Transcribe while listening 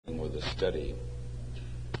the study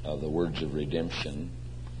of the words of redemption,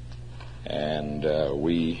 and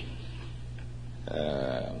we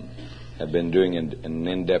have been doing an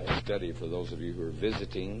in-depth study, for those of you who are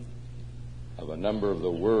visiting, of a number of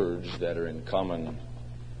the words that are in common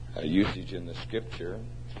usage in the Scripture.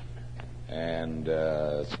 And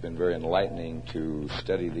it's been very enlightening to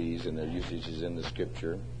study these and their usages in the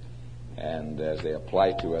Scripture, and as they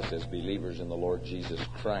apply to us as believers in the Lord Jesus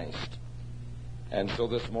Christ. And so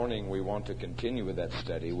this morning we want to continue with that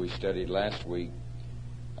study. We studied last week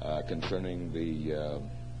concerning the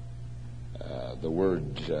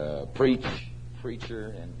words preach, preacher,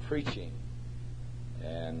 and preaching.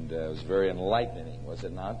 And it was very enlightening, was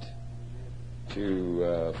it not?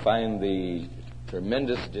 To find the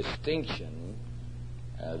tremendous distinction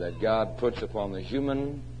that God puts upon the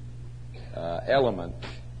human element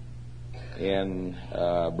in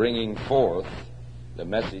bringing forth the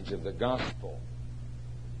message of the gospel.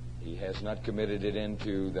 He has not committed it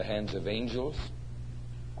into the hands of angels.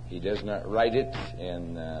 He does not write it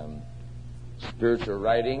in spiritual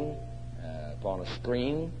writing upon a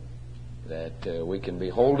screen that we can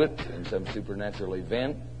behold it in some supernatural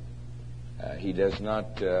event. He does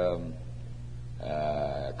not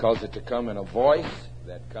cause it to come in a voice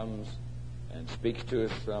that comes and speaks to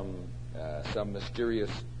us from some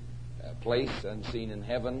mysterious place unseen in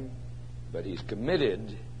heaven, but He's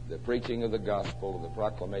committed the preaching of the gospel, the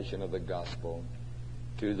proclamation of the gospel,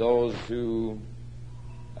 to those who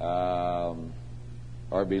are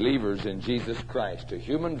believers in Jesus Christ, to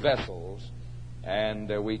human vessels. And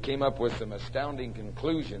we came up with some astounding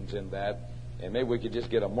conclusions in that, and maybe we could just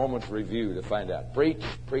get a moment's review to find out. Preach,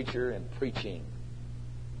 preacher, and preaching.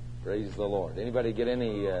 Praise the Lord. Anybody get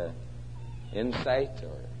any insight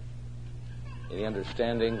or any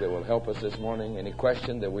understanding that will help us this morning? Any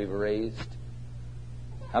question that we've raised?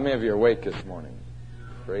 How many of you are awake this morning?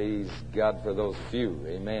 Praise God for those few.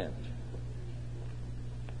 Amen.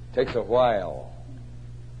 It takes a while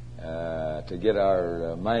to get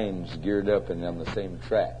our minds geared up and on the same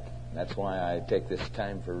track. That's why I take this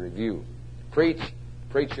time for review. Preach,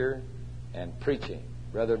 preacher, and preaching.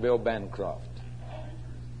 Brother Bill Bancroft.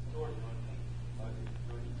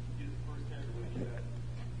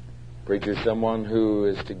 Preacher is someone who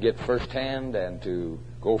is to get firsthand and to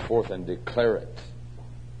go forth and declare it.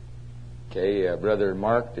 Okay, Brother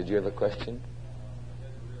Mark, did you have a question?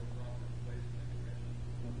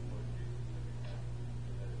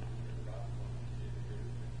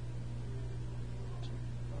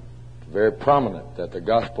 Very prominent that the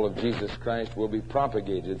gospel of Jesus Christ will be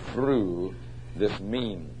propagated through this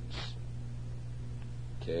means.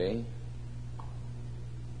 Okay.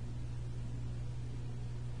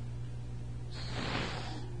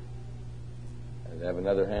 I have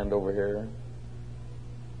another hand over here.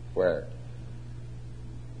 Where?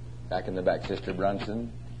 Back in the back, Sister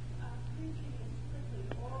Brunson.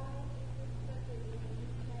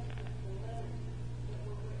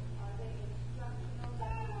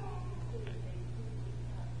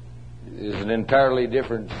 Is an entirely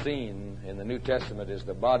different scene in the New Testament is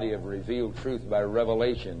the body of revealed truth by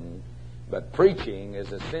revelation, but preaching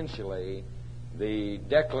is essentially the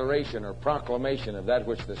declaration or proclamation of that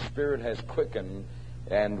which the Spirit has quickened.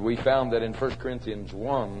 And we found that in 1 Corinthians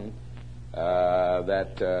 1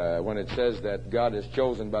 that when it says that God has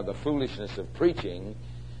chosen by the foolishness of preaching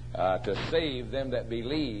to save them that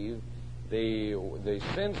believe, the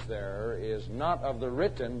sense there is not of the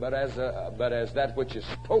written, but as that which is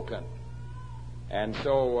spoken. And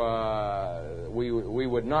so we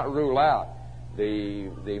would not rule out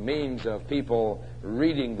the means of people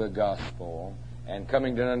reading the gospel and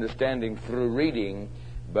coming to an understanding through reading,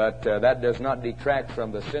 but that does not detract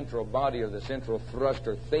from the central body or the central thrust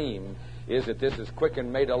or theme, is that this is quick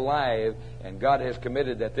and made alive, and God has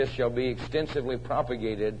committed that this shall be extensively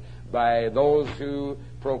propagated by those who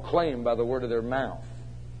proclaim by the word of their mouth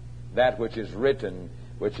that which is written,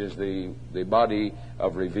 which is the body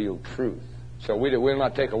of revealed truth. So we will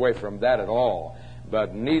not take away from that at all,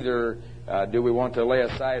 but neither do we want to lay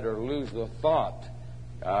aside or lose the thought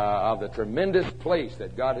of the tremendous place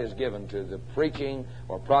that God has given to the preaching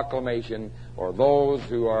or proclamation, or those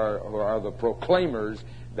who are the proclaimers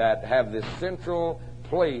that have this central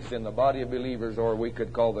place in the body of believers, or we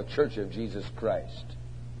could call the Church of Jesus Christ.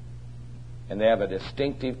 And they have a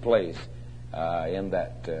distinctive place in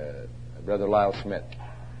that. Brother Lyle Smith.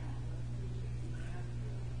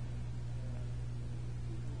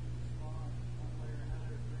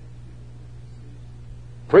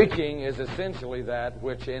 Preaching is essentially that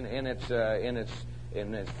which in its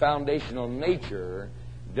foundational nature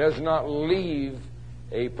does not leave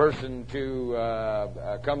a person to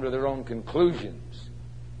come to their own conclusions.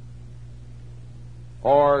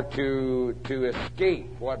 or to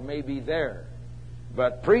escape what may be there.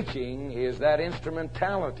 But preaching is that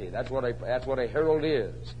instrumentality. That's what a herald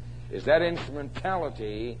is that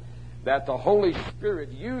instrumentality that the Holy Spirit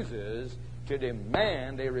uses to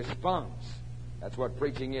demand a response. That's what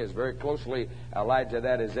preaching is. Very closely allied to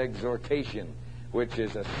that is exhortation, which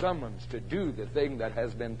is a summons to do the thing that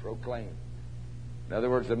has been proclaimed. In other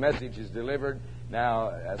words, the message is delivered. Now,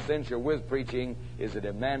 essential with preaching is a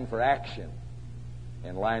demand for action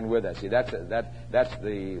in line with that. See, that's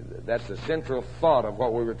the central thought of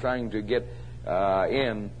what we were trying to get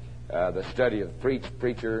in the study of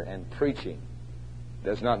preacher and preaching.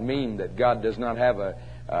 Does not mean that God does not have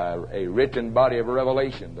a written body of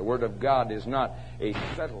revelation. The Word of God is not a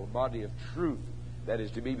settled body of truth that is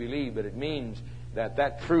to be believed, but it means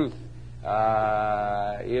that truth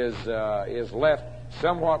is left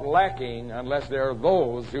somewhat lacking unless there are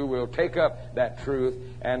those who will take up that truth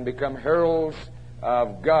and become heralds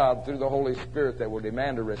of God through the Holy Spirit that will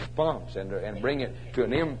demand a response and bring it to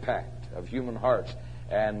an impact of human hearts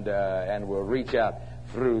and will reach out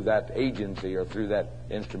through that agency or through that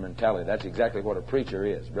instrumentality. That's exactly what a preacher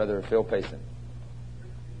is. Brother Phil Payson.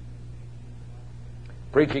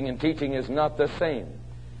 Preaching and teaching is not the same.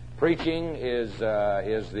 Preaching is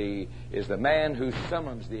the man who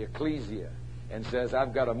summons the ecclesia and says,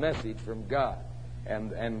 "I've got a message from God,"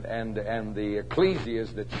 and the ecclesia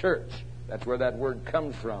is the church. That's where that word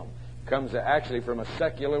comes from. It comes actually from a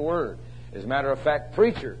secular word. As a matter of fact,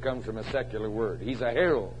 preacher comes from a secular word. He's a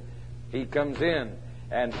herald. He comes in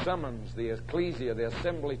and summons the ecclesia, the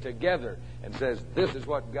assembly, together and says, "This is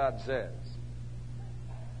what God says."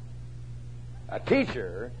 A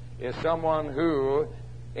teacher is someone who,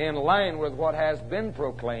 in line with what has been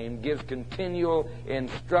proclaimed, gives continual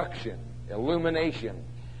instruction, illumination,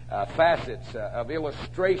 facets of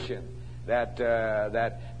illustration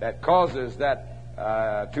that causes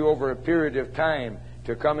that to, over a period of time,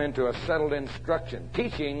 to come into a settled instruction.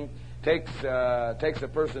 Teaching takes a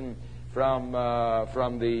person from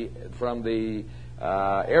the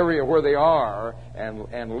area where they are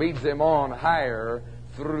and leads them on higher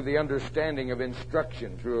through the understanding of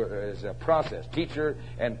instruction, as a process. Teacher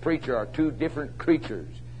and preacher are two different creatures.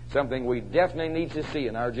 Something we definitely need to see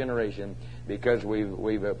in our generation, because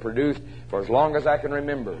we've produced, for as long as I can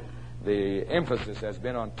remember, the emphasis has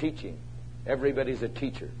been on teaching. Everybody's a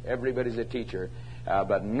teacher. Everybody's a teacher,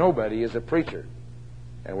 but nobody is a preacher.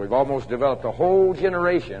 And we've almost developed a whole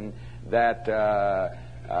generation that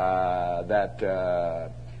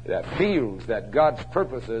feels that God's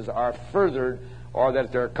purposes are furthered or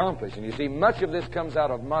that they're accomplished. And you see, much of this comes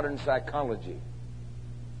out of modern psychology,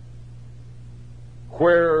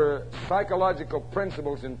 where psychological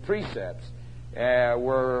principles and precepts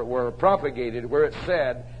were propagated, where it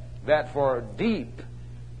said that for a deep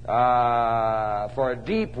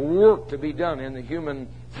work to be done in the human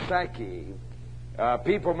psyche,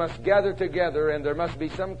 people must gather together, and there must be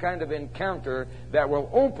some kind of encounter that will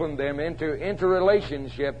open them into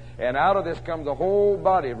relationship, and out of this comes the whole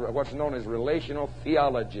body of what's known as relational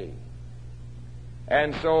theology.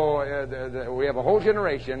 And so we have a whole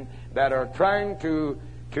generation that are trying to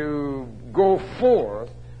go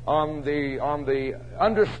forth on the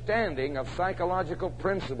understanding of psychological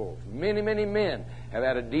principles. Many, many men have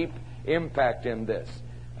had a deep impact in this.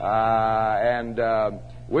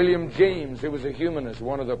 William James, who was a humanist,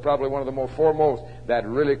 probably one of the more foremost that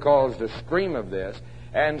really caused a scream of this.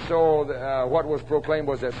 And so what was proclaimed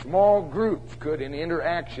was that small groups could, in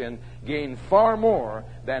interaction, gain far more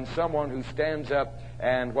than someone who stands up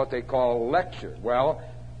and what they call lecture. Well,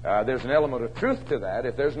 there's an element of truth to that.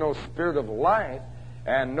 If there's no spirit of life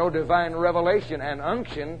and no divine revelation and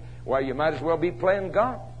unction, well, you might as well be playing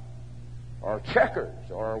golf or checkers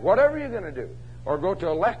or whatever you're going to do, or go to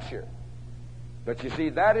a lecture. But you see,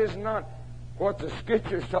 that is not what the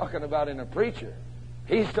Scripture's talking about in a preacher.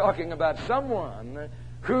 He's talking about someone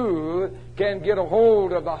who can get a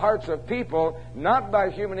hold of the hearts of people, not by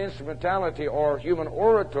human instrumentality or human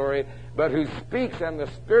oratory, but who speaks, and the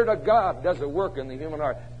Spirit of God does a work in the human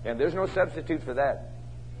heart. And there's no substitute for that.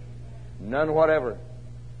 None whatever.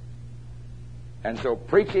 And so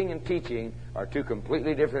preaching and teaching are two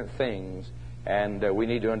completely different things, and we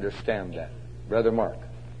need to understand that. Brother Mark.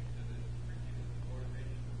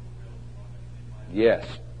 Yes.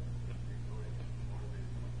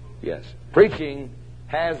 Yes. Preaching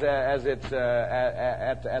has as its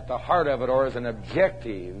at the heart of it, or as an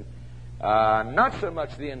objective, not so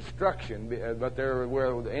much the instruction, but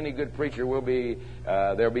where any good preacher will be,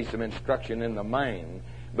 there'll be some instruction in the mind.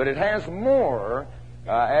 But it has more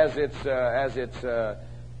as its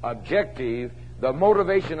objective, the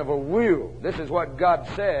motivation of a will. This is what God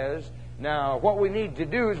says. Now, what we need to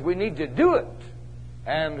do is we need to do it.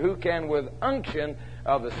 And who can, with unction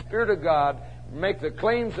of the Spirit of God, make the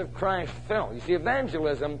claims of Christ felt. You see,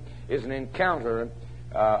 evangelism is an encounter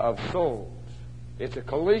of souls. It's a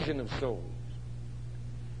collision of souls.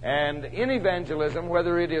 And in evangelism,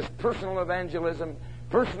 whether it is personal evangelism,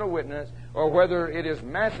 personal witness, or whether it is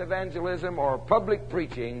mass evangelism or public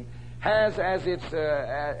preaching, has as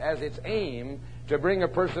its aim to bring a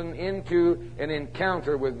person into an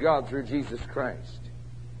encounter with God through Jesus Christ.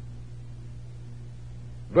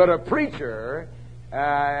 But a preacher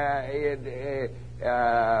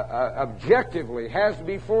objectively has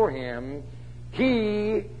before him,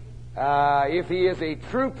 if he is a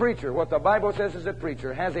true preacher, what the Bible says is a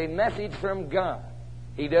preacher, has a message from God.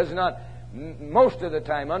 He does not, most of the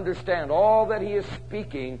time, understand all that he is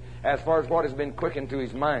speaking as far as what has been quickened to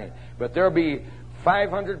his mind. But there'll be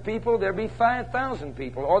 500 people, there'll be 5,000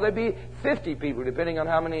 people, or there'll be 50 people, depending on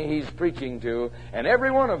how many he's preaching to, and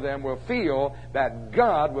every one of them will feel that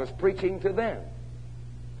God was preaching to them.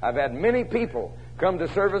 I've had many people come to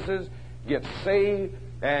services, get saved,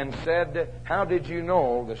 and said, "How did you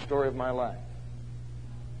know the story of my life?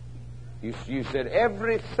 You said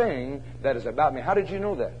everything that is about me. How did you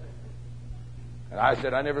know that?" And I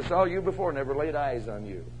said, "I never saw you before, never laid eyes on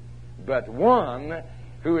you. But one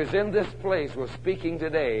who is in this place was speaking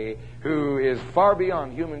today, who is far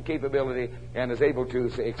beyond human capability and is able to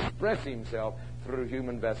express himself through a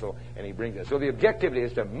human vessel, and he brings it." So the objectivity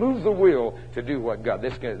is to move the will to do what God.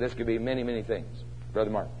 This could be many, many things.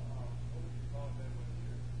 Brother Mark.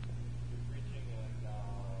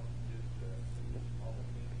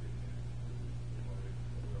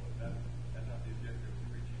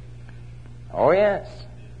 Oh, yes.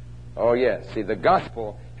 Oh, yes. See, the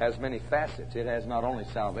gospel has many facets. It has not only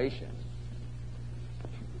salvation,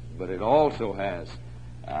 but it also has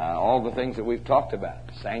all the things that we've talked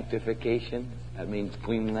about. Sanctification, that means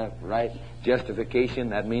cleaning up right. Justification,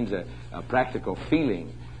 that means a practical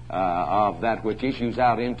feeling of that which issues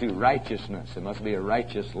out into righteousness. It must be a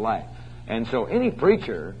righteous life. And so any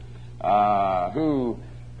preacher who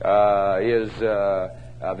is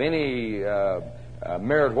of any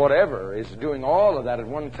merit whatever is doing all of that at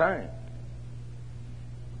one time.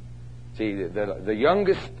 See, the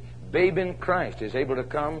youngest babe in Christ is able to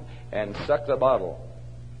come and suck the bottle.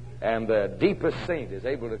 And the deepest saint is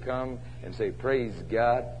able to come and say, "Praise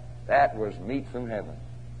God, that was meat from heaven."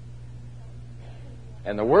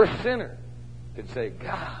 And the worst sinner could say,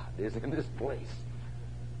 "God is in this place."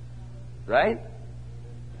 Right?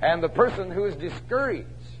 And the person who is discouraged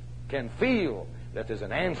can feel that there's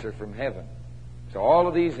an answer from heaven. So all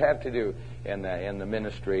of these have to do in the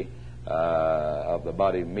ministry of the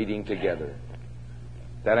body meeting together.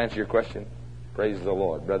 That answer your question? Praise the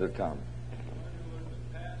Lord. Brother Tom.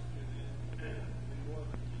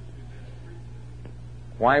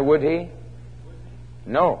 Why would he?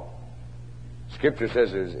 No. Scripture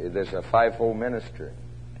says there's a fivefold ministry.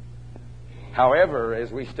 However,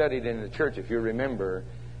 as we studied in the church, if you remember,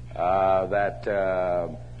 that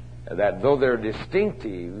though there are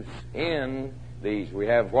distinctives in these, we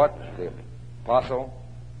have what? The apostle,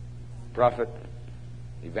 prophet,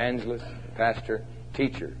 evangelist, pastor,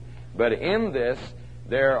 teacher. But in this,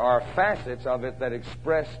 there are facets of it that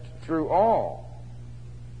expressed through all.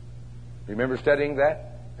 Remember studying that?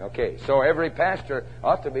 Okay, so every pastor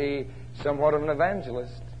ought to be somewhat of an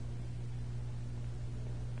evangelist.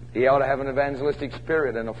 He ought to have an evangelistic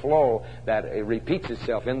spirit and a flow that it repeats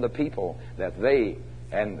itself in the people, that they,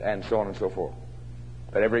 and so on and so forth.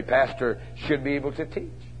 But every pastor should be able to teach.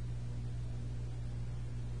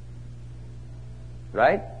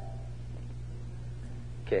 Right?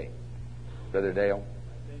 Okay. Brother Dale.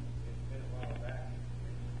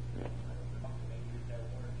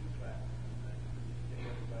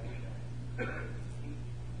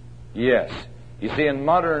 Yes. You see, in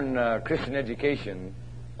modern Christian education,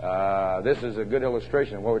 this is a good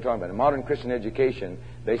illustration of what we're talking about. In modern Christian education,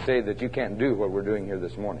 they say that you can't do what we're doing here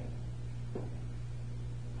this morning.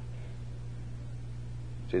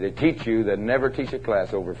 See, they teach you that never teach a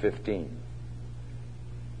class over 15.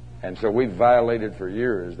 And so we've violated for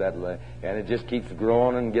years that, and it just keeps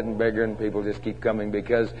growing and getting bigger, and people just keep coming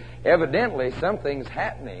because evidently something's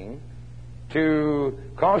happening to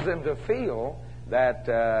cause them to feel that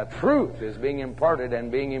truth is being imparted and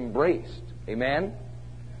being embraced. Amen?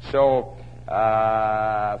 So,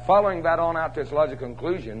 following that on out to its logical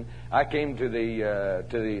conclusion, I came to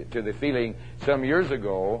the feeling some years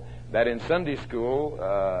ago that in Sunday school,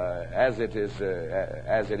 as it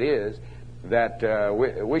is, that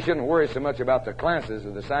we shouldn't worry so much about the classes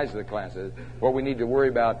or the size of the classes. What we need to worry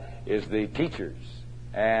about is the teachers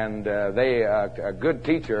And a good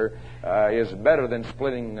teacher is better than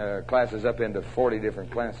splitting classes up into 40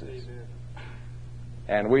 different classes.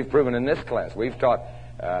 And we've proven in this class, we've taught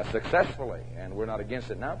successfully, and we're not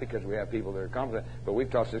against it now because we have people that are competent, but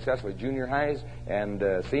we've taught successfully junior highs and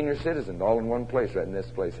senior citizens all in one place, right in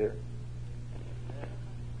this place here.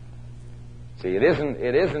 See, it isn't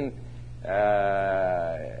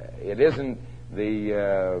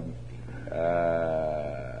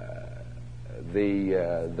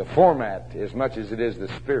the format as much as it is the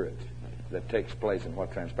spirit that takes place in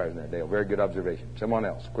what transpires in that day. Very good observation. Someone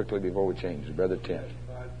else, quickly before we change. Brother Tim.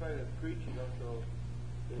 I find that preaching also,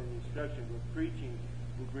 the instruction with preaching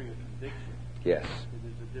will bring a conviction. Yes.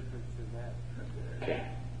 There's a difference in that. Okay.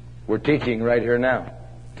 We're teaching right here now.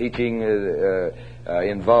 Teaching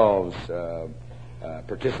involves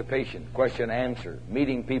participation, question, answer,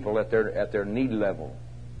 meeting people at their need level,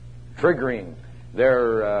 triggering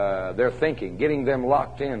their thinking, getting them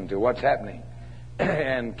locked into what's happening,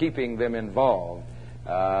 and keeping them involved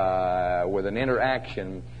with an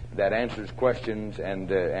interaction that answers questions and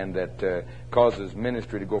that causes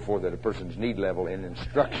ministry to go forth at a person's need level in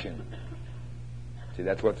instruction. See,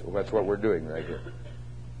 that's what we're doing right here.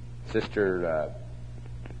 Sister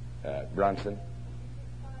Bronson.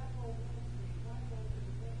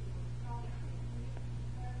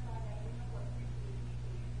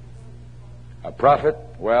 A prophet?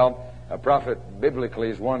 Well, a prophet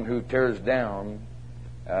biblically is one who tears down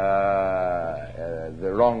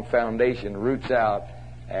the wrong foundation, roots out,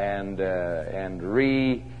 and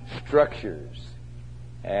restructures.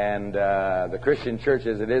 And the Christian church,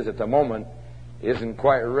 as it is at the moment, isn't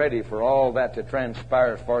quite ready for all that to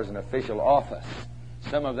transpire as far as an official office.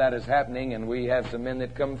 Some of that is happening, and we have some men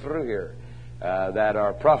that come through here that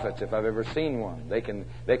are prophets, if I've ever seen one. They can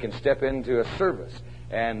step into a service,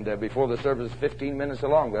 and before the service is 15 minutes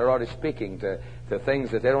along, they're already speaking to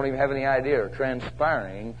things that they don't even have any idea are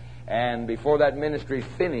transpiring. And before that ministry is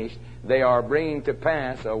finished, they are bringing to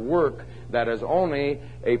pass a work that is only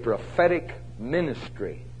a prophetic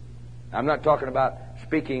ministry. I'm not talking about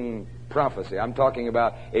speaking prophecy. I'm talking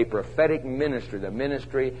about a prophetic ministry, the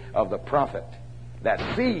ministry of the prophet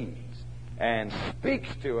that sees and speaks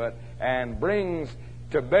to it and brings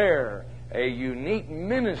to bear a unique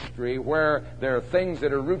ministry where there are things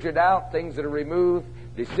that are rooted out, things that are removed,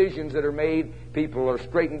 decisions that are made, people are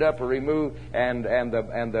straightened up or removed, and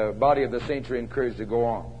the body of the saints are encouraged to go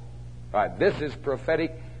on. All right, this is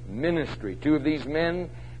prophetic ministry. Two of these men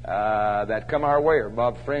that come our way are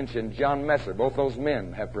Bob French and John Messer. Both those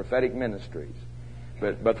men have prophetic ministries.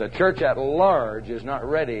 But the church at large is not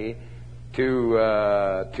ready to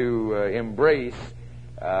embrace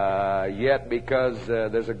yet, because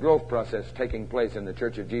there's a growth process taking place in the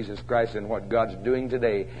Church of Jesus Christ and what God's doing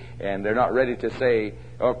today, and they're not ready to say,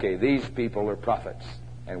 okay, these people are prophets,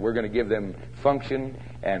 and we're going to give them function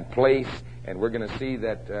and place, and we're going to see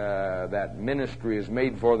that that ministry is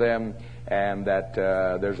made for them, and that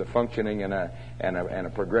there's a functioning and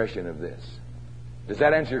a progression of this. Does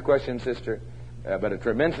that answer your question, sister? But a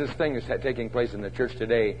tremendous thing is taking place in the church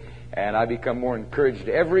today, and I become more encouraged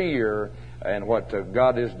every year in what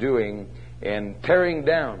God is doing in tearing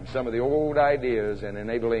down some of the old ideas and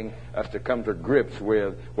enabling us to come to grips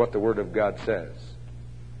with what the Word of God says.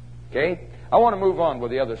 Okay? I want to move on with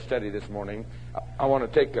the other study this morning. I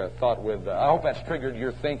want to take a thought with... I hope that's triggered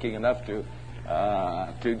your thinking enough to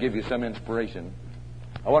give you some inspiration.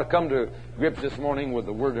 I want to come to grips this morning with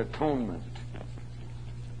the word atonement.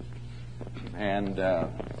 And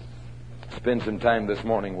spend some time this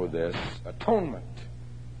morning with this. Atonement.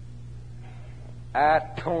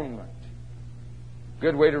 Atonement.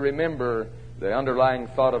 Good way to remember the underlying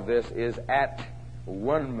thought of this is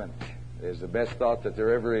at-one-ment. Is the best thought that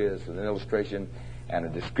there ever is, an illustration and a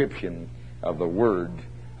description of the word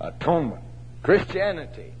atonement.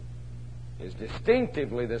 Christianity is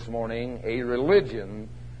distinctively this morning a religion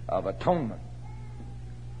of atonement.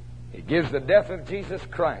 It gives the death of Jesus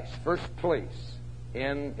Christ first place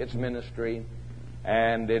in its ministry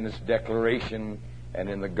and in its declaration and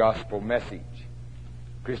in the gospel message.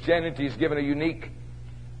 Christianity is given a unique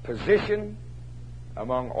position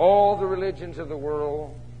among all the religions of the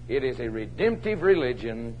world. It is a redemptive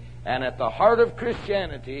religion, and at the heart of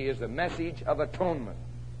Christianity is the message of atonement.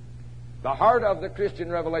 The heart of the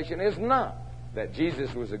Christian revelation is not that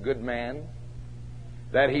Jesus was a good man,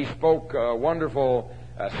 that he spoke wonderful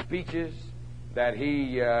speeches, that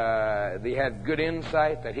he had good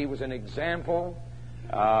insight, that he was an example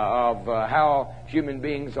of how human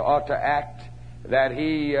beings ought to act, that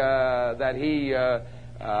he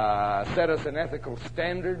set us an ethical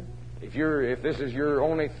standard. If this is your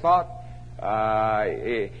only thought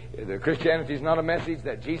The Christianity is not a message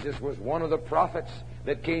that Jesus was one of the prophets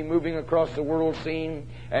that came moving across the world scene,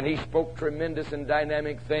 and he spoke tremendous and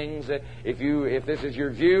dynamic things. If this is your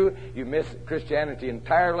view, you miss Christianity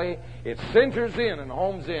entirely. It centers in and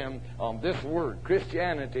homes in on this word.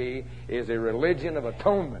 Christianity is a religion of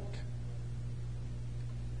atonement.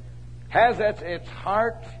 Has at its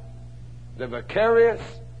heart the vicarious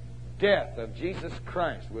death of Jesus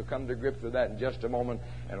Christ. We'll come to grips with that in just a moment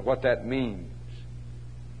and what that means.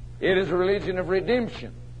 It is a religion of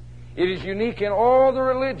redemption. It is unique in all the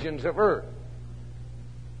religions of earth.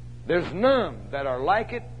 There's none that are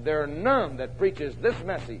like it. There are none that preaches this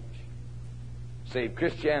message save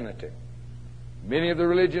Christianity. Many of the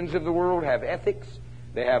religions of the world have ethics.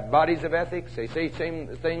 They have bodies of ethics. They say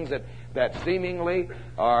things that seemingly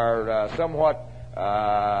are somewhat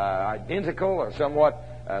identical or somewhat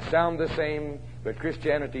sound the same, but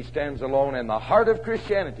Christianity stands alone, and the heart of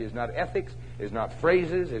Christianity is not ethics, is not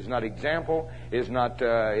phrases, is not example, is not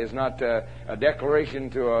a declaration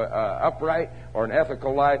to an upright or an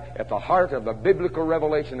ethical life. At the heart of the biblical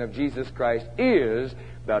revelation of Jesus Christ is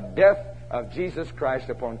the death of Jesus Christ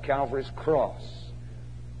upon Calvary's cross.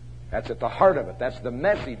 That's at the heart of it. That's the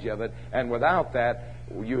message of it, and without that,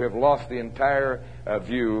 you have lost the entire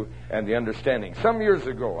view and the understanding. Some years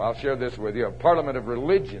ago, I'll share this with you, a Parliament of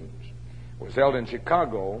Religions was held in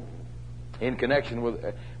Chicago in connection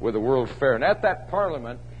with the World's Fair. And at that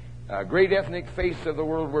Parliament, great ethnic faiths of the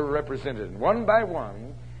world were represented. And one by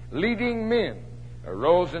one, leading men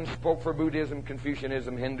arose and spoke for Buddhism,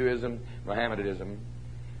 Confucianism, Hinduism, Mohammedanism.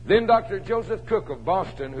 Then Dr. Joseph Cook of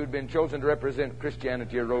Boston, who'd been chosen to represent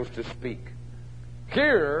Christianity, arose to speak.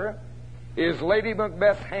 Here is Lady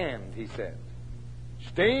Macbeth's hand, he said,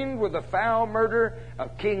 stained with the foul murder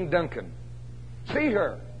of King Duncan. See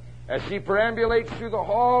her as she perambulates through the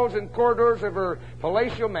halls and corridors of her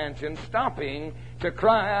palatial mansion, stopping to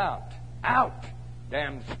cry out, "Out,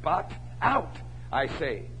 damned spot, out, I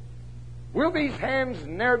say. Will these hands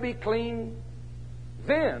ne'er be clean?"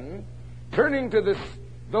 Then, turning to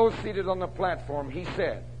those seated on the platform, he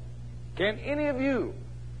said, "Can any of you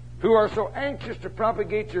who are so anxious to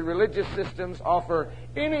propagate your religious systems offer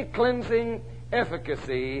any cleansing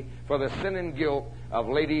efficacy for the sin and guilt of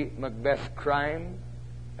Lady Macbeth's crime?"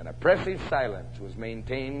 An oppressive silence was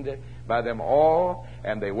maintained by them all,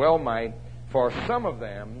 and they well might, for some of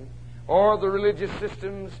them, or the religious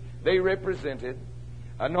systems they represented,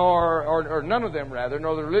 nor none of them rather,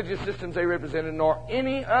 nor the religious systems they represented, nor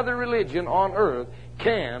any other religion on earth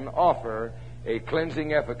can offer a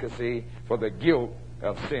cleansing efficacy for the guilt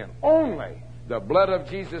of sin. Only the blood of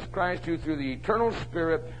Jesus Christ, who through the eternal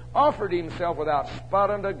Spirit offered himself without spot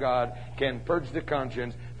unto God, can purge the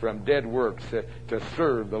conscience from dead works to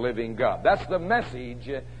serve the living God. That's the message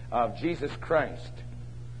of Jesus Christ.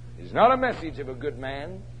 It is not a message of a good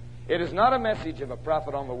man. It is not a message of a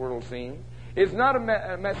prophet on the world scene. It's not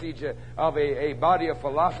a message of a body of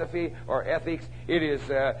philosophy or ethics. It is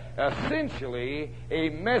essentially a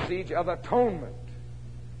message of atonement.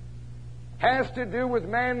 Has to do with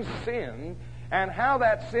man's sin and how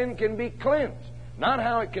that sin can be cleansed, not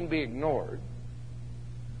how it can be ignored,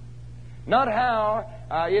 not how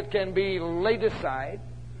it can be laid aside,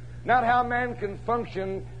 not how man can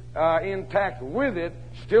function intact with it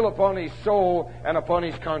still upon his soul and upon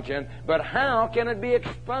his conscience, but how can it be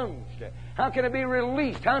expunged? How can it be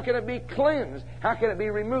released? How can it be cleansed? How can it be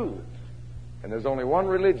removed? And there's only one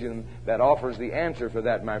religion that offers the answer for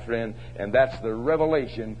that, my friend, and that's the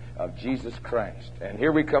revelation of Jesus Christ. And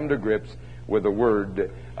here we come to grips with the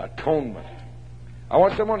word atonement. I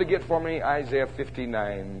want someone to get for me Isaiah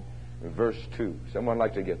 59, verse 2. Someone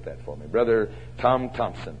like to get that for me. Brother Tom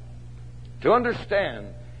Thompson. To understand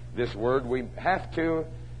this word, we have to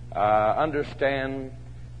understand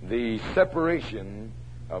the separation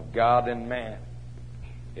of God and man.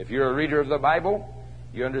 If you're a reader of the Bible,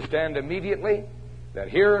 you understand immediately that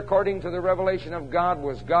here, according to the revelation of God,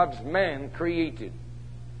 was God's man created.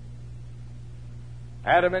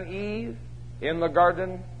 Adam and Eve in the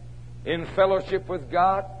garden, in fellowship with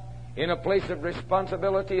God, in a place of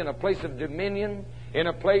responsibility, in a place of dominion, in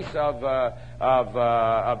a place of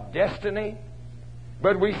destiny.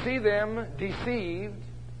 But we see them deceived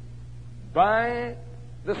by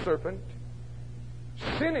the serpent,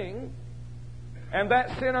 sinning, and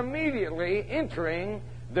that sin immediately entering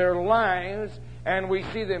their lives, and we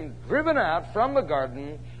see them driven out from the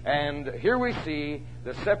garden, and here we see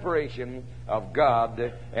the separation of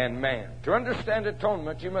God and man. To understand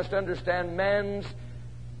atonement, you must understand man's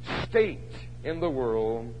state in the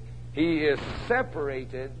world. He is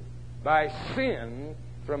separated by sin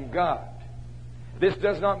from God. This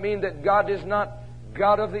does not mean that God is not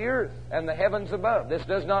God of the earth and the heavens above. This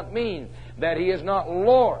does not mean that He is not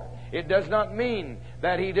Lord. It does not mean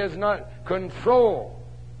that He does not control.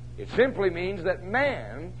 It simply means that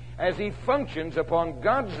man, as he functions upon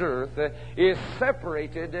God's earth, is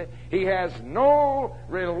separated. He has no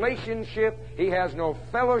relationship. He has no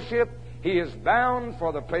fellowship. He is bound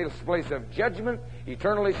for the place of judgment,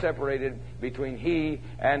 eternally separated between he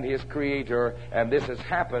and his Creator. And this has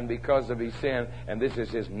happened because of his sin, and this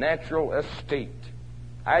is his natural estate.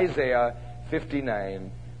 Isaiah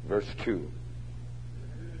 59, verse 2.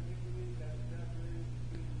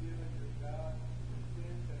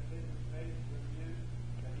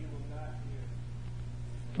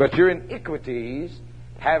 But your iniquities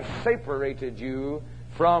have separated you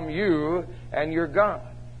from you and your God.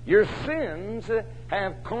 Your sins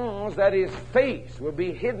have caused that His face will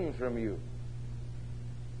be hidden from you.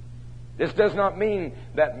 This does not mean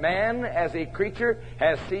that man as a creature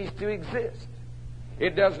has ceased to exist.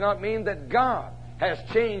 It does not mean that God has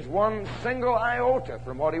changed one single iota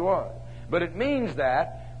from what He was. But it means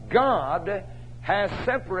that God has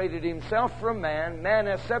separated Himself from man. Man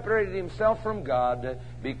has separated himself from God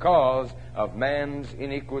because of man's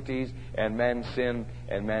iniquities and man's sin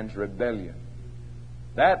and man's rebellion.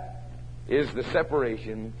 That is the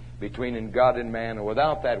separation between God and man, and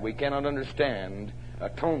without that we cannot understand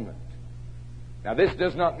atonement. Now, this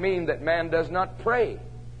does not mean that man does not pray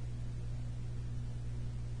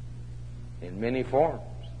in many forms.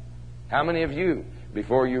 How many of you,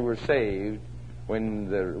 before you were saved, when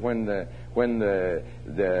it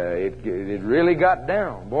really got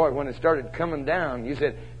down, boy, when it started coming down, you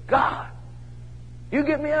said, God, you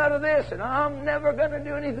get me out of this, and I'm never going to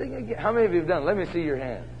do anything again. How many of you have done it? Let me see your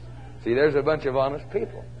hands. See, there's a bunch of honest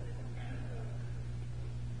people.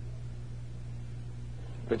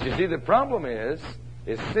 But you see, the problem is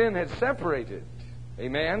sin had separated.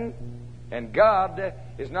 Amen? And God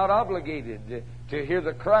is not obligated to hear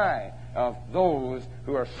the cry of those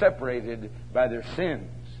who are separated by their sins.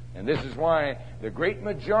 And this is why the great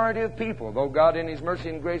majority of people, though God in His mercy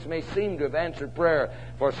and grace may seem to have answered prayer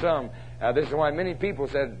for some, this is why many people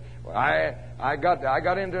said, well, I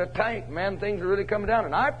got into a tank, man, things are really coming down.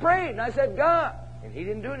 And I prayed, and I said, God, and He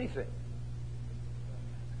didn't do anything.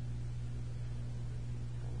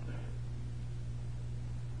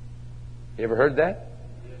 You ever heard that?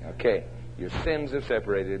 Okay. Your sins have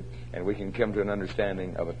separated, and we can come to an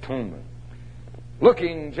understanding of atonement.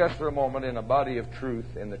 Looking just for a moment in a body of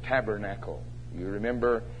truth in the tabernacle. You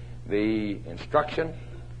remember the instruction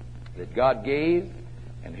that God gave,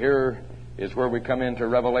 and here is where we come into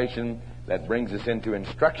Revelation that brings us into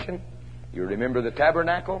instruction. You remember the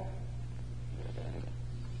tabernacle?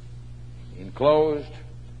 Enclosed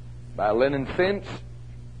by a linen fence,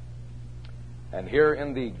 and here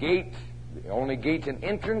in the gate, the only gate and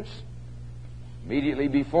entrance, immediately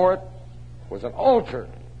before it was an altar,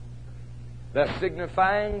 thus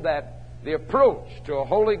signifying that the approach to a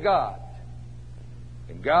holy God.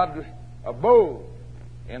 And God abode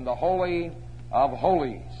in the Holy of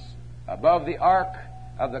Holies, above the Ark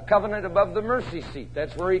of the Covenant, above the mercy seat.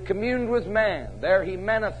 That's where He communed with man. There He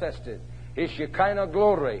manifested His Shekinah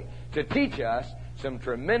glory to teach us some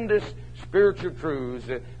tremendous spiritual truths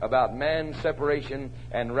about man's separation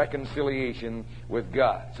and reconciliation with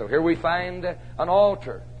God. So here we find an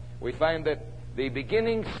altar. We find that the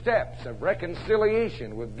beginning steps of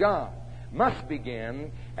reconciliation with God must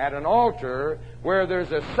begin at an altar where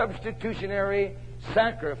there's a substitutionary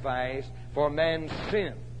sacrifice for man's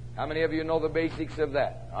sin. How many of you know the basics of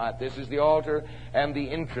that? All right, this is the altar and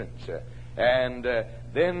the entrance.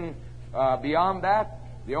 Then beyond that,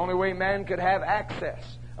 the only way man could have access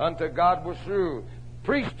unto God was through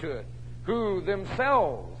priesthood, who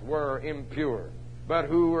themselves were impure, but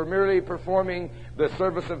who were merely performing the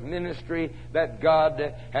service of ministry that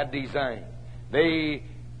God had designed. They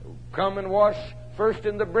come and wash first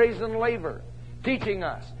in the brazen laver, teaching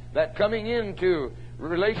us that coming into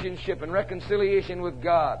relationship and reconciliation with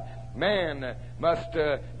God, man must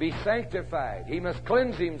be sanctified. He must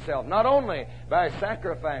cleanse himself, not only by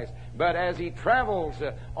sacrifice, but as he travels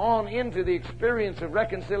on into the experience of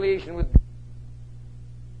reconciliation with God.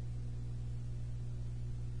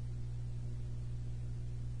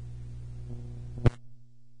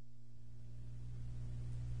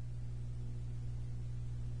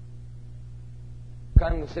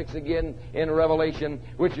 Kind of 6 again in Revelation,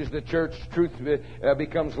 which is the church. Truth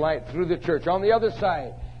becomes light through the church. On the other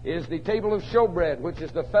side is the table of showbread, which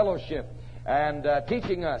is the fellowship, and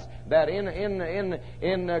teaching us that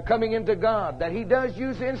in coming into God, that He does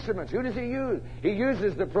use instruments. Who does He use? He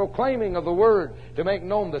uses the proclaiming of the Word to make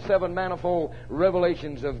known the 7 manifold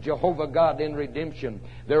revelations of Jehovah God in redemption.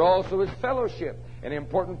 There also is fellowship. An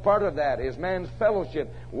important part of that is man's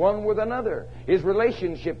fellowship one with another, his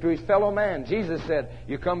relationship to his fellow man. Jesus said,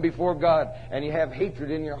 you come before God and you have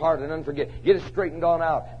hatred in your heart and unforgiveness. Get it straightened on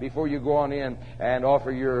out before you go on in and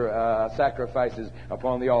offer your sacrifices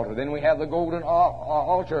upon the altar. Then we have the golden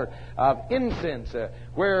altar of incense,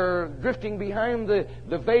 where drifting behind the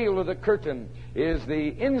veil of the curtain is the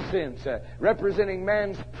incense representing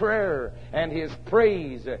man's prayer and his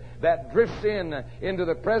praise that drifts into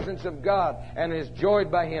the presence of God and is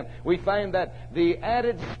joyed by Him. We find that the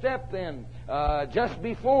added step then, just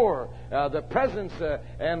before the presence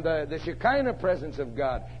and the Shekinah presence of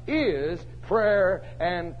God, is prayer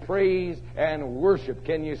and praise and worship.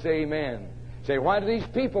 Can you say amen? Say, why do these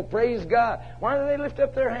people praise God? Why do they lift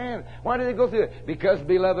up their hands? Why do they go through it? Because,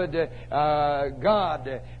 beloved,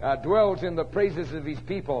 God dwells in the praises of His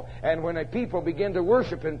people. And when a people begin to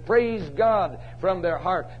worship and praise God from their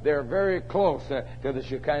heart, they're very close to the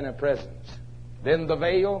Shekinah presence. Then the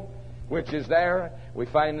veil, which is there, we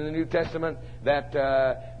find in the New Testament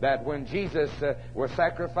that when Jesus was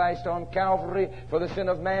sacrificed on Calvary for the sin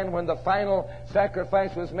of man, when the final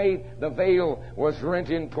sacrifice was made, the veil was rent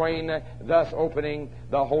in twain, thus opening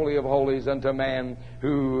the Holy of Holies unto man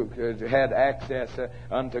who had access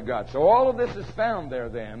unto God. So all of this is found there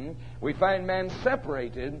then. We find man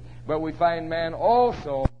separated, but we find man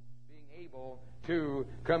also being able to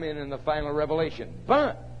come in the final revelation.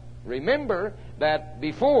 But remember that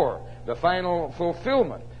before the final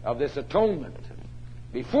fulfillment of this atonement,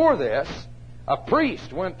 before this, a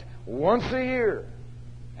priest went once a year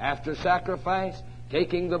after sacrifice,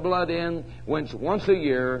 taking the blood went once a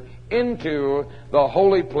year into the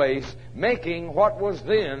holy place, making what was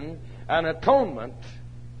then an atonement,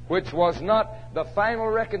 which was not the final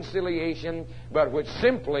reconciliation, but which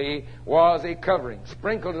simply was a covering,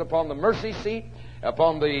 sprinkled upon the mercy seat,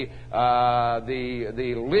 upon the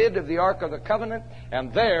lid of the Ark of the Covenant,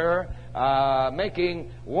 and there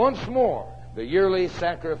making once more the yearly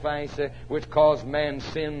sacrifice which caused man's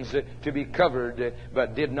sins to be covered,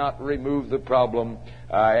 but did not remove the problem,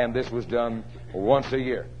 and this was done once a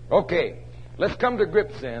year. Okay, let's come to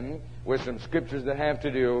grips then with some scriptures that have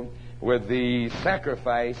to do with the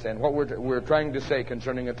sacrifice and what we're trying to say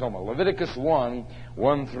concerning atonement. Leviticus 1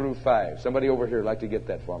 through 5. Somebody over here like to get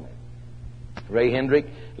that for me. Ray Hendrick,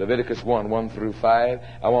 Leviticus 1 through 5.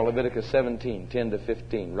 I want Leviticus 17, 10 to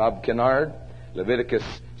 15. Rob Kennard, Leviticus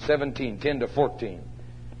 17, 10 to 14.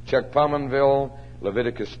 Chuck Pomonville,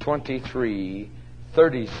 Leviticus 23,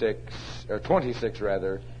 36, or 26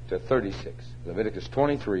 rather, to 36. Leviticus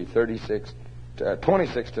 23, 36,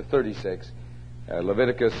 26 to 36.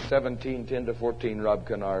 Leviticus 17, 10 to 14, Rob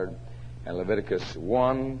Kennard. And Leviticus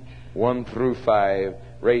 1 through 5,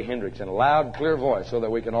 Ray Hendricks, in a loud, clear voice so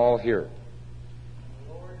that we can all hear.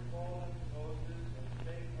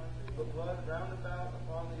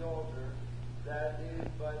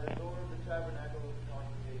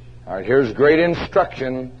 All right, here's great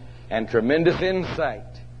instruction and tremendous insight.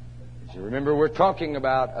 As you remember, we're talking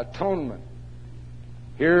about atonement.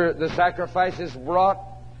 Here, the sacrifice is brought.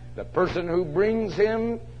 The person who brings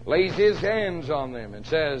him lays his hands on them and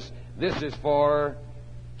says, this is for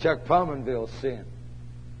Chuck Pomonville's sin.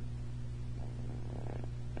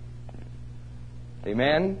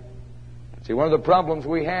 Amen? See, one of the problems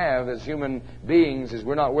we have as human beings is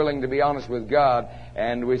we're not willing to be honest with God,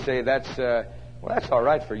 and we say, that's all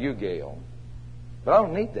right for you, Gail, but I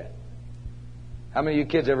don't need that. How many of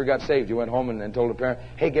you kids ever got saved? You went home and told a parent,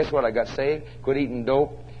 hey, guess what? I got saved. Quit eating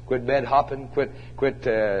dope. Quit bed hopping. Quit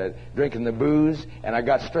drinking the booze. And I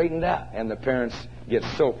got straightened out. And the parents get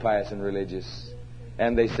so pious and religious.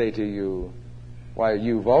 And they say to you, why,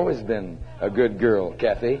 you've always been a good girl,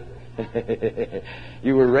 Kathy.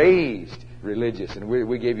 You were raised religious, and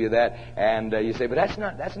we gave you that. And you say, but that's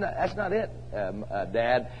not it,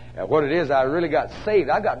 Dad. What it is, I really got saved.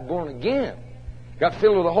 I got born again. Got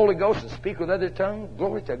filled with the Holy Ghost and speak with other tongues.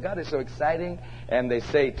 Glory to God, it's so exciting. And they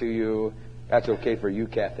say to you, that's okay for you,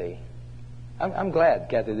 Kathy. I'm glad,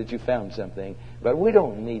 Kathy, that you found something, but we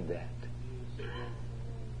don't need that.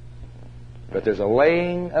 But there's a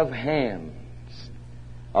laying of hands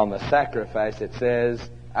on the sacrifice that says,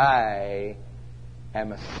 I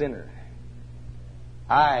am a sinner.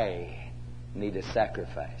 I need a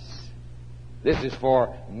sacrifice. This is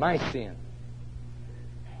for my sin.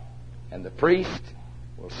 And the priest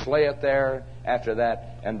will slay it there after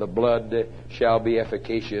that, and the blood shall be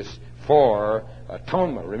efficacious for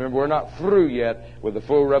atonement. Remember, we're not through yet with the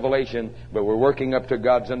full revelation, but we're working up to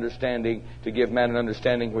God's understanding to give man an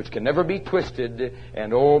understanding which can never be twisted,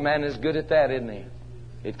 and man is good at that, isn't he?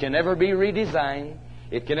 It can never be redesigned.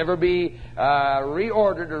 It can never be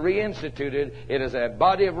reordered or reinstituted. It is a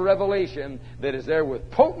body of revelation that is there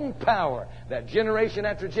with potent power that generation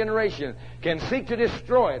after generation can seek to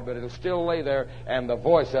destroy it, but it'll still lay there, and the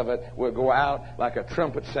voice of it will go out like a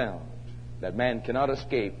trumpet sound, that man cannot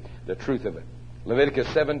escape the truth of it. Leviticus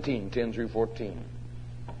 17:10 through 14.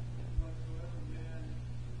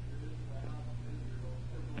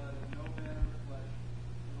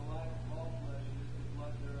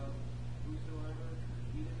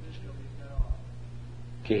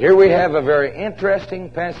 Okay, here we have a very interesting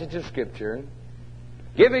passage of Scripture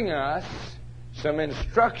giving us some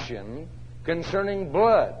instruction concerning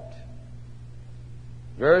blood.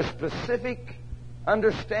 Very specific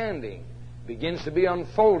understanding begins to be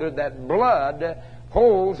unfolded that blood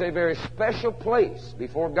holds a very special place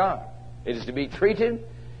before God. It is to be treated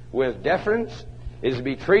with deference. It is to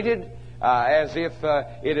be treated as if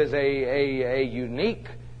it is a unique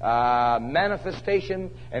manifestation,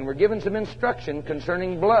 and we're given some instruction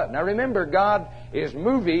concerning blood. Now remember, God is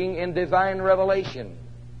moving in divine revelation.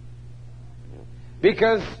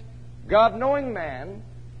 Because God knowing man,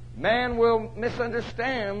 man will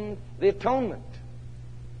misunderstand the atonement.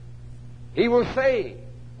 He will say,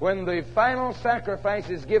 when the final sacrifice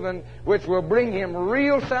is given, which will bring him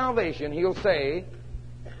real salvation, he'll say,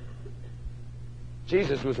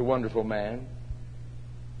 Jesus was a wonderful man.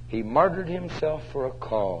 He martyred himself for a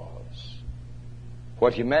cause.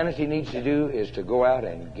 What humanity needs to do is to go out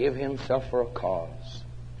and give himself for a cause.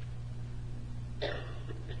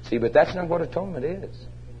 See, but that's not what atonement is.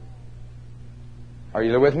 Are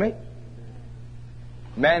you there with me?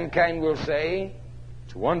 Mankind will say,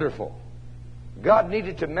 it's wonderful. God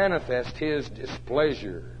needed to manifest His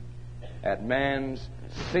displeasure at man's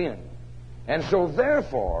sin. And so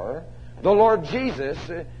therefore, the Lord Jesus,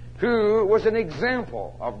 who was an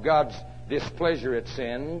example of God's displeasure at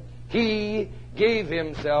sin, He gave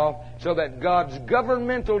Himself so that God's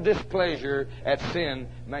governmental displeasure at sin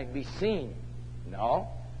might be seen. No,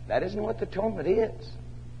 that isn't what the atonement is.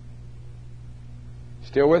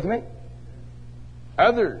 Still with me?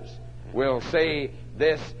 Others will say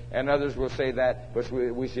this and others will say that, but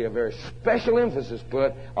we see a very special emphasis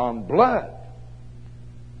put on blood.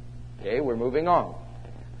 Okay, we're moving on.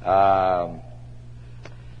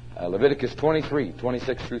 Leviticus 23,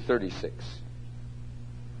 26 through 36.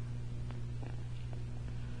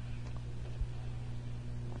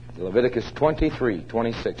 Leviticus 23,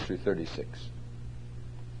 26 through 36.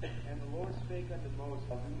 And the Lord spake unto Moses,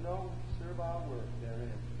 do no servile work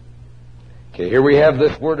therein. Okay, here we have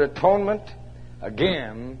this word atonement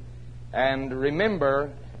again. And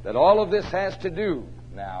remember that all of this has to do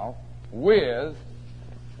now with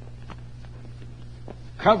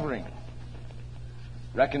covering.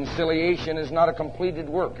 Reconciliation is not a completed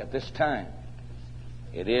work at this time.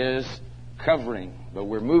 It is covering, but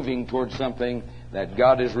we're moving towards something that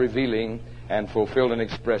God is revealing and fulfilled and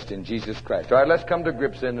expressed in Jesus Christ. All right, let's come to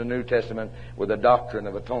grips in the New Testament with the doctrine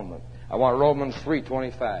of atonement. I want Romans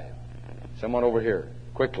 3:25. Someone over here,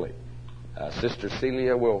 quickly. Sister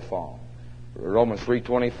Celia Wilfong. Romans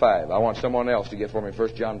 3:25. I want someone else to get for me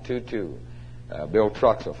 1 John 2:2. Bill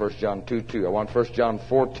Truxell, 1 John 2:2. I want 1 John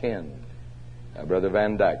 4:10. Brother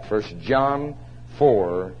Van Dyke, 1 John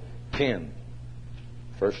 4:10.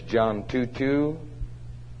 1 John 2:2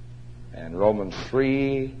 and Romans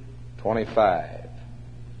 3:25.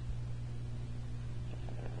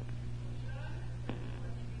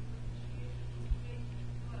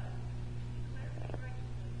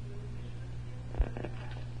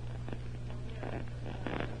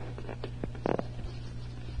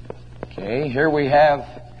 Okay, here we have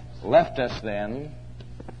left us then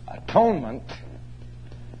atonement.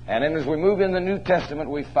 And then as we move in the New Testament,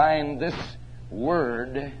 we find this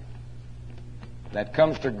word that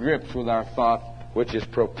comes to grips with our thought, which is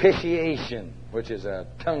propitiation, which is a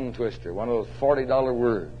tongue twister, one of those $40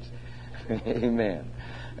 words. Amen.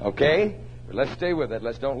 Okay? But let's stay with it.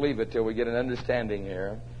 Let's don't leave it till we get an understanding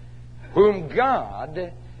here. Whom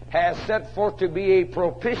God has set forth to be a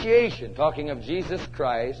propitiation, talking of Jesus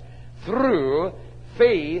Christ, through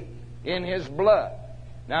faith in His blood.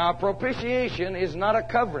 Now, propitiation is not a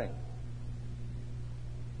covering.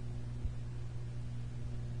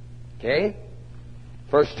 Okay?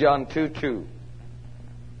 1 John 2:2.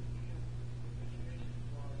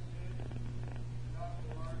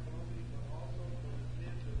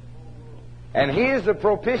 And He is the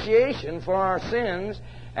propitiation for our sins,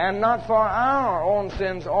 and not for our own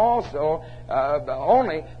sins also,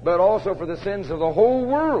 only, but also for the sins of the whole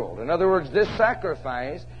world. In other words, this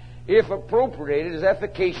sacrifice, if appropriated, is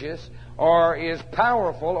efficacious or is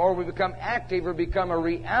powerful, or we become active or become a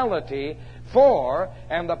reality for,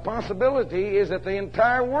 and the possibility is that the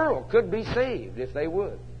entire world could be saved if they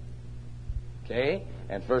would. Okay?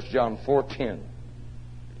 And 1 John 4:10.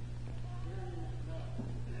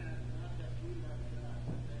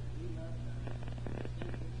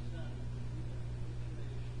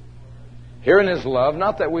 Herein is love,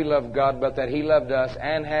 not that we love God, but that He loved us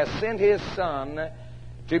and has sent His Son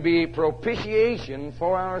to be propitiation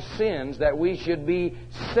for our sins, that we should be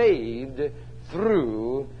saved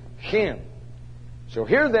through Him. So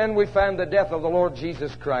here then we find the death of the Lord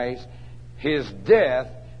Jesus Christ. His death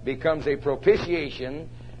becomes a propitiation,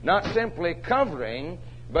 not simply covering,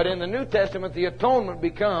 but in the New Testament the atonement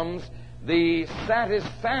becomes the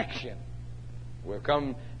satisfaction. We'll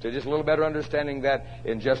come to just a little better understanding that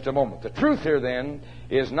in just a moment. The truth here then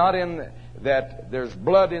is not in that there's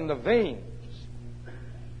blood in the veins.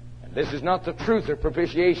 And this is not the truth of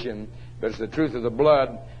propitiation, but it's the truth of the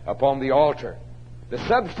blood upon the altar. The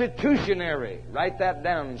substitutionary, write that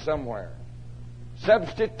down somewhere.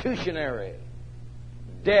 Substitutionary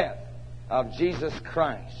death of Jesus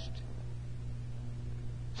Christ.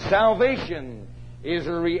 Salvation is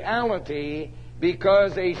a reality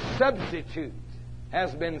because a substitute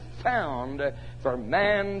has been found for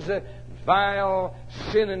man's vile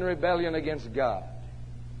sin and rebellion against God.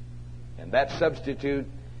 And that substitute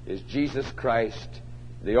is Jesus Christ,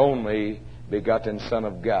 the only begotten Son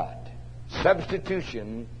of God.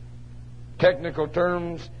 Substitution, technical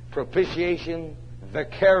terms, propitiation,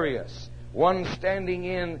 vicarious, one standing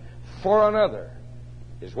in for another,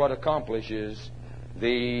 is what accomplishes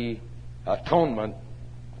the atonement,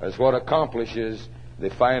 is what accomplishes the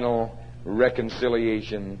final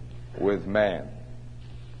reconciliation with man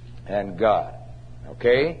and God.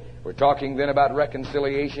 Okay? We're talking then about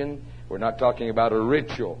reconciliation. We're not talking about a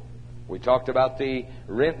ritual. We talked about the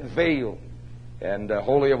rent veil and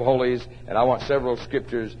Holy of Holies, and I want several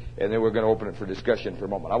scriptures, and then we're going to open it for discussion for a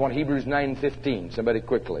moment. I want Hebrews 9:15. Somebody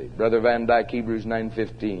quickly. Brother Van Dyke, Hebrews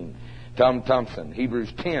 9:15. Tom Thompson,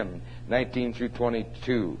 Hebrews 10:19 through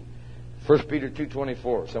 22. 1 Peter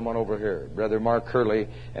 2:24, someone over here. Brother Mark Hurley,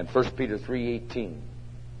 and 1 Peter 3:18.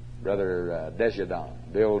 Brother Desjardins,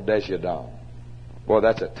 Bill Desjardins. Boy,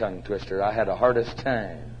 that's a tongue twister. I had the hardest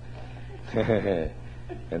time.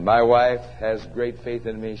 And my wife has great faith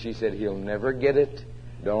in me. She said, he'll never get it.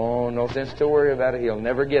 No sense to worry about it. He'll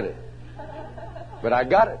never get it. But I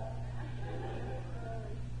got it.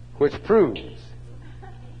 Which proves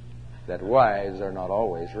that wives are not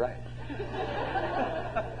always right.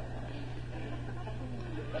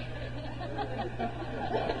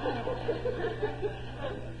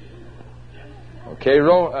 Okay,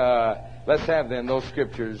 let's have then those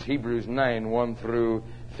scriptures, Hebrews 9:1 through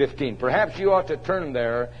 15. Perhaps you ought to turn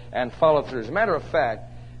there and follow through. As a matter of fact,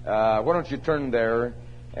 why don't you turn there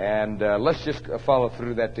and let's just follow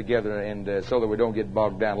through that together, and so that we don't get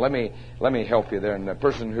bogged down. Let me help you there. And the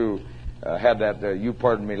person who had that, you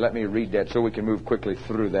pardon me, let me read that so we can move quickly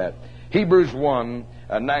through that. Hebrews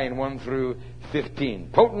 9:1 through 15.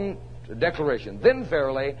 Potent declaration. Then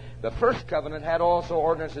verily, the first covenant had also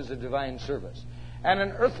ordinances of divine service, and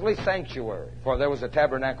an earthly sanctuary. For there was a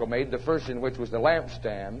tabernacle made, the first in which was the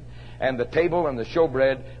lampstand, and the table and the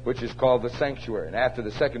showbread, which is called the sanctuary. And after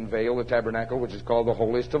the second veil, the tabernacle, which is called the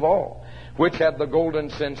holiest of all, which had the golden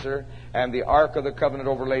censer, and the ark of the covenant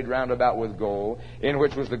overlaid round about with gold, in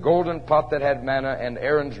which was the golden pot that had manna, and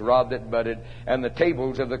Aaron's rod that budded, and the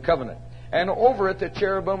tables of the covenant. And over it the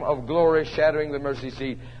cherubim of glory shadowing the mercy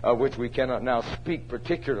seat, of which we cannot now speak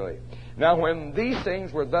particularly. Now when these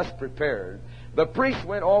things were thus prepared, the priest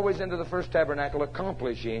went always into the first tabernacle,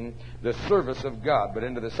 accomplishing the service of God. But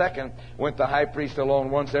into the second went the high priest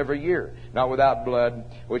alone once every year, not without blood,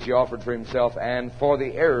 which he offered for himself and for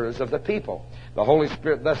the errors of the people. The Holy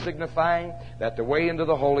Spirit thus signifying that the way into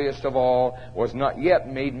the holiest of all was not yet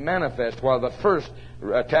made manifest, while the first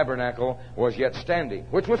tabernacle was yet standing,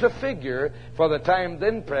 which was a figure for the time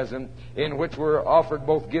then present, in which were offered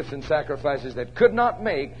both gifts and sacrifices that could not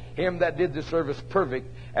make him that did the service perfect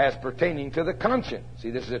as pertaining to the conscience. See,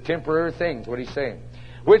 this is a temporary thing, what he's saying.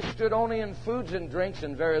 Which stood only in foods and drinks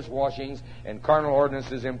and various washings and carnal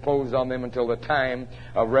ordinances imposed on them until the time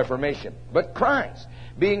of Reformation. But Christ,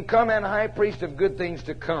 being come an high priest of good things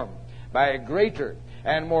to come, by a greater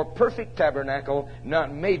and more perfect tabernacle,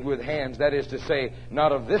 not made with hands, that is to say,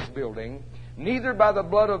 not of this building, neither by the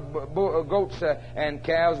blood of goats and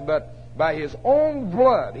calves, but by His own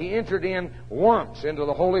blood, He entered in once into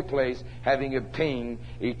the holy place, having obtained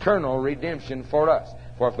eternal redemption for us.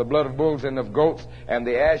 For if the blood of bulls and of goats and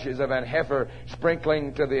the ashes of an heifer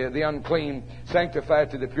sprinkling to the unclean sanctify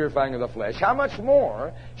to the purifying of the flesh, how much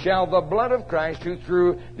more shall the blood of Christ, who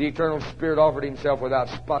through the eternal Spirit offered Himself without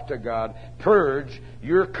spot to God, purge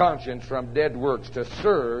your conscience from dead works to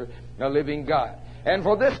serve the living God? And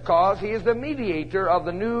for this cause He is the mediator of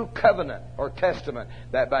the new covenant or testament,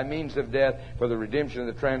 that by means of death, for the redemption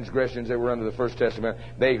of the transgressions that were under the first testament,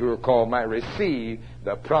 they who are called might receive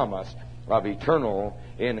the promise of eternal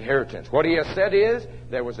inheritance. What He has said is,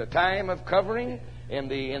 there was a time of covering in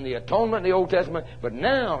the atonement in the Old Testament, but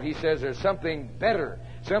now He says there's something better.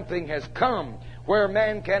 Something has come where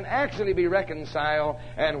man can actually be reconciled,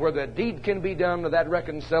 and where the deed can be done of that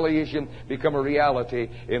reconciliation become a reality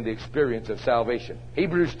in the experience of salvation.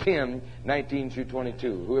 Hebrews 10, 19 through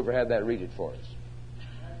 22. Whoever had that, read it for us.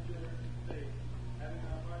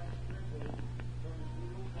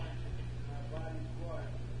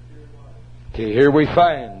 Okay, here we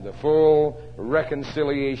find the full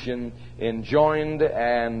reconciliation enjoined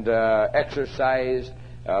and exercised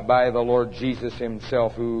by the Lord Jesus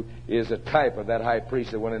Himself, who is a type of that high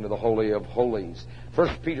priest that went into the Holy of Holies.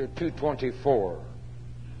 1 Peter 2:24.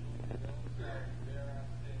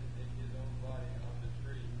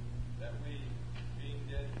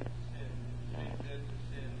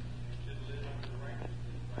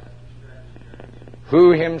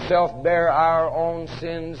 Who Himself bare our own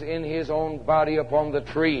sins in His own body upon the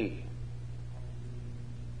tree,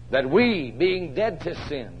 that we, being dead to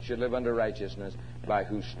sin, should live unto righteousness, by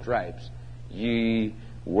whose stripes ye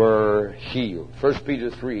were healed. 1 Peter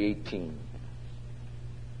 3:18.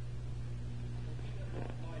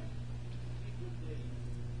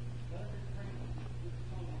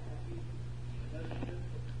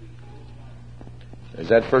 Is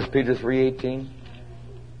that 1 Peter 3:18?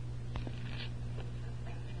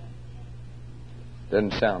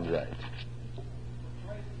 Doesn't sound right.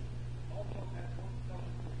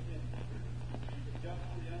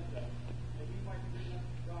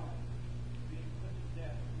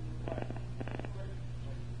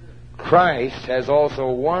 Christ has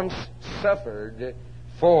also once suffered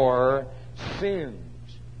for sins,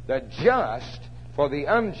 the just for the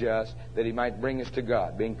unjust, that He might bring us to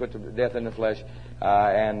God, being put to death in the flesh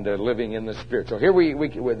and living in the Spirit. So here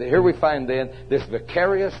we find then this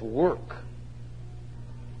vicarious work,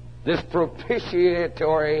 this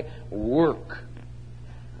propitiatory work,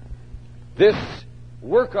 this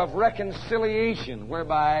work of reconciliation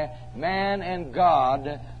whereby man and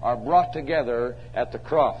God are brought together at the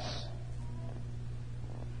cross.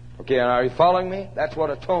 Okay, are you following me? That's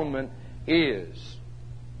what atonement is.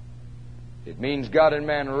 It means God and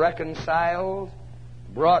man reconciled,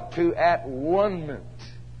 brought to at one-ment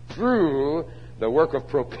through the work of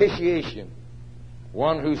propitiation.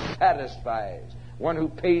 One who satisfies, one who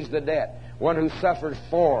pays the debt, one who suffers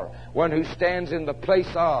for, one who stands in the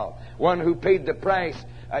place of, one who paid the price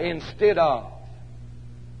instead of.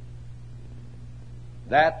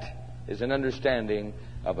 That is an understanding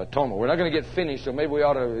of atonement. We're not going to get finished, so maybe we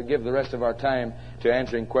ought to give the rest of our time to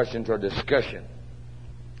answering questions or discussion.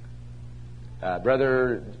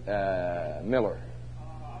 Brother Miller.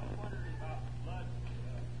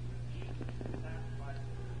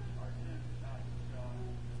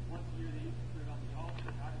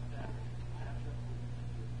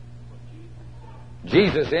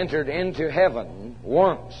 Jesus entered into heaven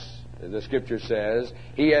once, the Scripture says.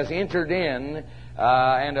 He has entered in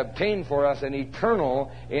and obtained for us an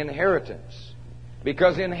eternal inheritance.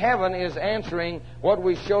 Because in heaven is answering what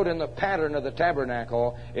we showed in the pattern of the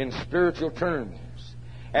tabernacle in spiritual terms.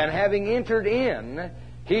 And having entered in,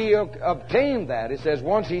 He obtained that. It says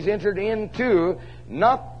once He's entered into,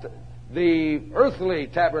 not the earthly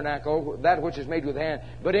tabernacle, that which is made with hand,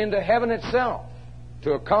 but into heaven itself,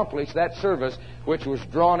 to accomplish that service which was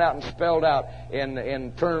drawn out and spelled out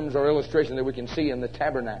in terms or illustration that we can see in the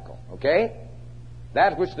tabernacle. Okay?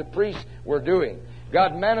 That which the priests were doing.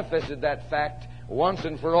 God manifested that fact once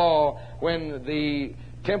and for all when the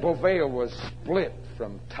temple veil was split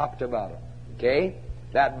from top to bottom. Okay?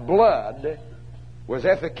 That blood was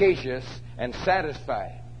efficacious and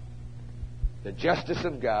satisfied the justice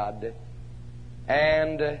of God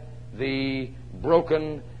and the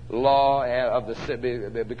broken law of the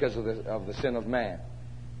sin, because of the sin of man.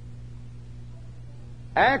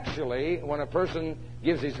 Actually, when a person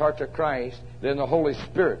gives his heart to Christ, then the Holy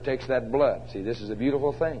Spirit takes that blood. See, this is a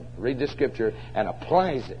beautiful thing. Read the Scripture and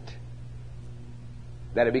applies it,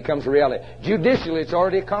 that it becomes a reality. Judicially, it's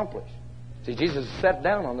already accomplished. See, Jesus sat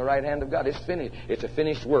down on the right hand of God. It's finished. It's a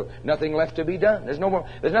finished work. Nothing left to be done. There's no more.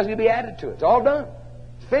 There's nothing to be added to it. It's all done.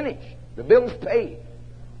 It's finished. The bill's paid.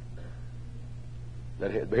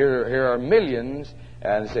 But here are millions,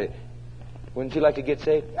 and they say, wouldn't you like to get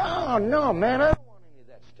saved? Oh, no, man, I don't want any of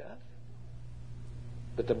that stuff.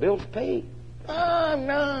 But the bill's paid. Oh,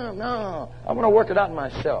 no. I'm going to work it out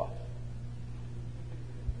myself.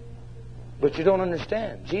 But you don't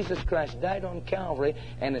understand. Jesus Christ died on Calvary,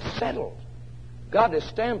 and it's settled. God has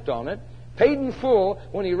stamped on it, paid in full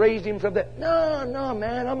when He raised Him from the... No,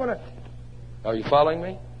 man, I'm going to... Are you following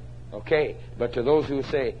me? Okay. But to those who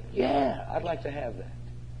say, yeah, I'd like to have that.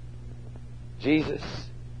 Jesus,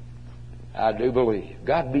 I do believe.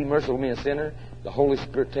 God be merciful to me, a sinner. The Holy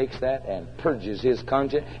Spirit takes that and purges his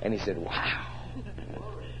conscience. And He said, wow,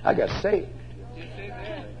 I got saved.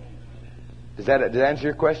 Does that answer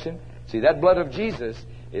your question? See, that blood of Jesus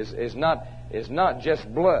is not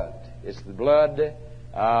just blood. It's the blood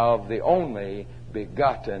of the only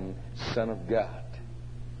begotten Son of God.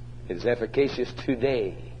 It is efficacious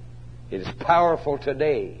today. It is powerful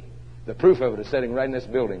today. The proof of it is sitting right in this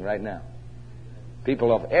building right now.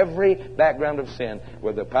 People of every background of sin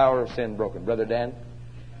with the power of sin broken. Brother Dan?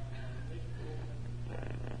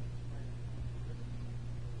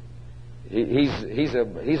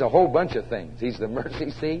 He's a whole bunch of things. He's the mercy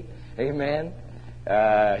seat. Amen.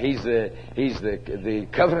 He's the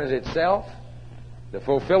covenant itself, the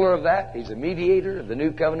fulfiller of that. He's the mediator of the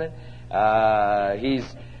new covenant. He's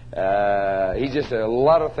just a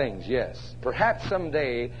lot of things, yes. Perhaps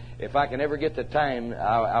someday, if I can ever get the time,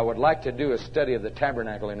 I would like to do a study of the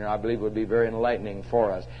tabernacle in here. I believe it would be very enlightening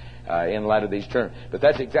for us in light of these terms. But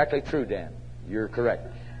that's exactly true, Dan. You're correct.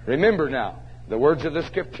 Remember now, the words of the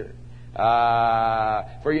Scripture.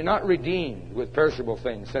 For you're not redeemed with perishable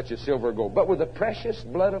things, such as silver or gold, but with the precious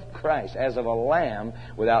blood of Christ, as of a lamb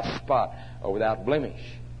without spot or without blemish.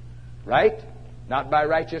 Right? Not by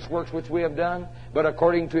righteous works which we have done, but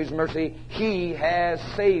according to His mercy, He has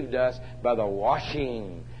saved us by the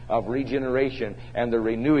washing of regeneration and the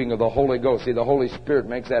renewing of the Holy Ghost. See, the Holy Spirit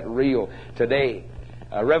makes that real today.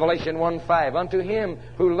 Revelation 1:5, unto Him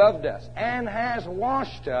who loved us and has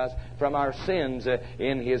washed us from our sins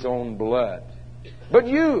in His own blood. But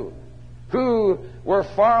you, who were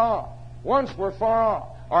far off, once were far off,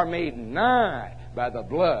 are made nigh by the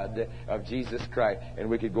blood of Jesus Christ. And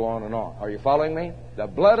we could go on and on. Are you following me? The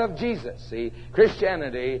blood of Jesus. See,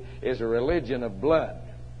 Christianity is a religion of blood.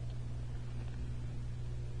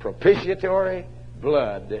 Propitiatory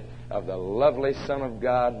blood of the lovely Son of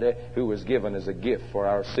God who was given as a gift for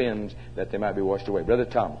our sins that they might be washed away. Brother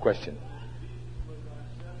Tom, question.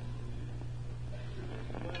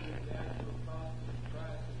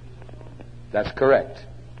 That's correct.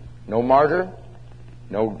 No martyr,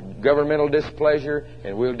 no governmental displeasure,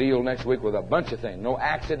 and we'll deal next week with a bunch of things. No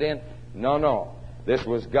accident. No. This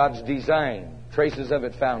was God's design. Traces of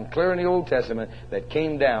it found clear in the Old Testament that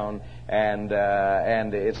came down, and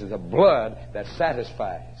it's the blood that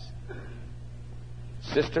satisfies.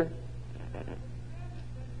 Sister?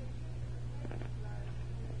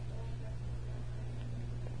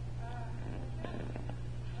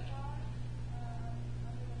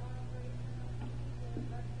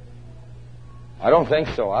 I don't think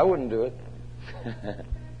so. I wouldn't do it.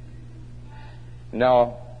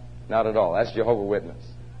 No, not at all. That's Jehovah's Witness.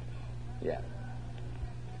 Yeah.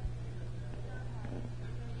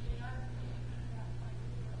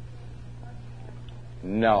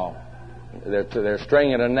 No. They're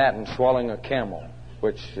straying in a gnat and swallowing a camel,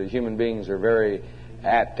 which human beings are very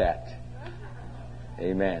apt at.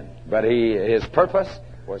 Amen. But His purpose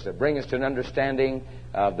was to bring us to an understanding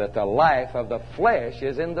that the life of the flesh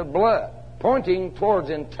is in the blood, pointing towards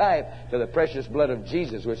in type to the precious blood of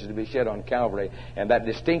Jesus, which is to be shed on Calvary. And that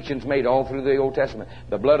distinction's made all through the Old Testament.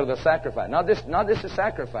 The blood of the sacrifice. Not this the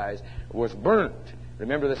sacrifice was burnt.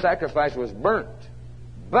 Remember, the sacrifice was burnt.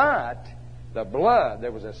 But the blood,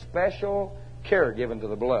 there was a special care given to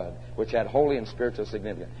the blood, which had holy and spiritual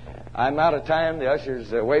significance. I'm out of time. The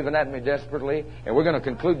usher's waving at me desperately, and we're going to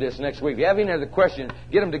conclude this next week. If you have any other questions,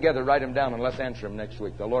 get them together, write them down, and let's answer them next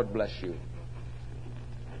week. The Lord bless you.